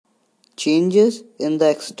Changes in the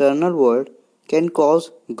external world can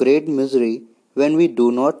cause great misery when we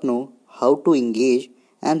do not know how to engage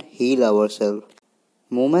and heal ourselves.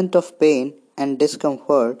 Moments of pain and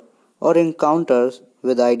discomfort or encounters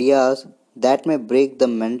with ideas that may break the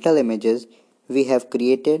mental images we have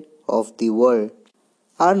created of the world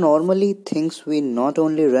are normally things we not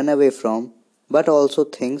only run away from but also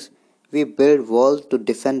things we build walls to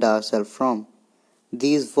defend ourselves from.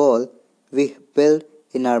 These walls we build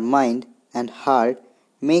in our mind and heart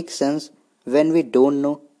make sense when we don't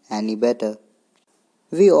know any better.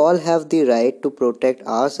 We all have the right to protect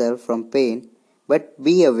ourselves from pain, but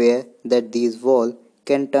be aware that these walls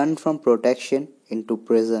can turn from protection into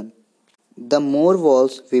prison. The more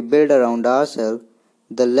walls we build around ourselves,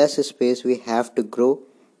 the less space we have to grow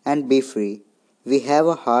and be free. We have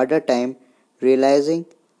a harder time realizing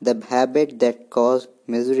the habits that cause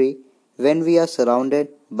misery when we are surrounded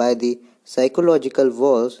by the psychological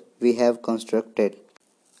walls we have constructed,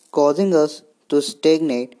 causing us to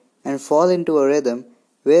stagnate and fall into a rhythm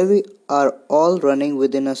where we are all running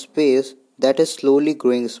within a space that is slowly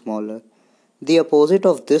growing smaller. The opposite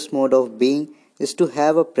of this mode of being is to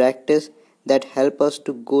have a practice that helps us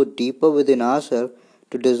to go deeper within ourselves,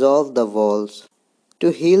 to dissolve the walls,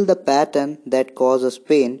 to heal the pattern that causes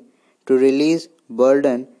pain, to release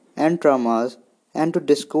burden and traumas, and to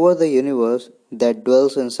discover the universe that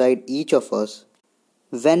dwells inside each of us.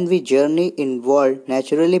 When we journey inward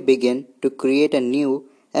naturally begin to create a new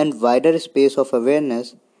and wider space of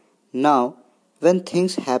awareness. Now, when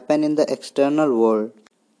things happen in the external world,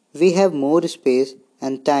 we have more space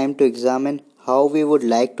and time to examine how we would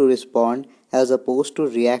like to respond as opposed to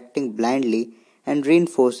reacting blindly and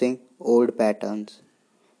reinforcing old patterns.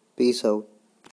 Peace out.